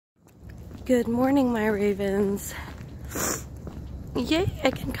Good morning, my ravens. Yay,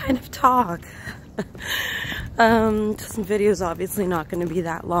 I can kind of talk. This video is obviously not going to be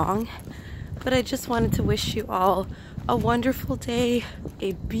that long, but I just wanted to wish you all a wonderful day,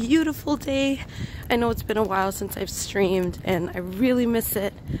 a beautiful day. I know it's been a while since I've streamed and I really miss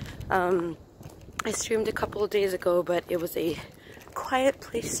it. I streamed a couple of days ago, but it was a quiet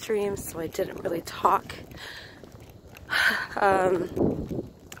place stream, so I didn't really talk.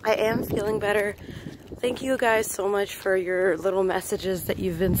 I am feeling better. Thank you guys so much for your little messages that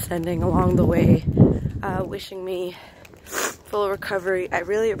you've been sending along the way, wishing me full recovery. I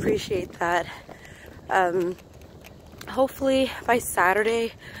really appreciate that. Hopefully by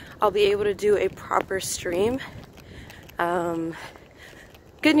Saturday I'll be able to do a proper stream. Good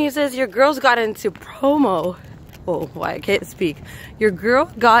news is your girls got into promo. Oh, why I can't speak. Your girl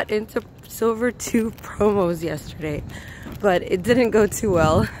got into Silver 2 promos yesterday, but it didn't go too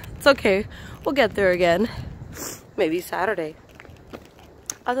well. It's okay, we'll get there again. Maybe Saturday.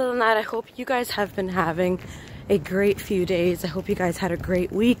 Other than that, I hope you guys have been having a great few days. I hope you guys had a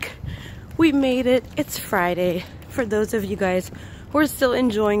great week. We made it. It's Friday. For those of you guys who are still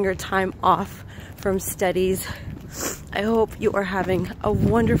enjoying your time off from studies, I hope you are having a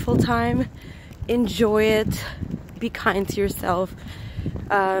wonderful time. Enjoy it. Be kind to yourself.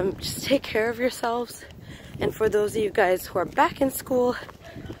 Just take care of yourselves. And for those of you guys who are back in school,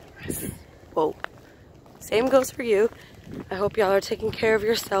 whoa, same goes for you. I hope y'all are taking care of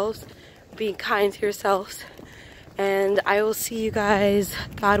yourselves, being kind to yourselves, and I will see you guys,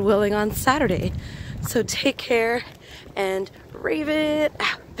 God willing, on Saturday. So take care and Raven.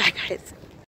 Bye guys.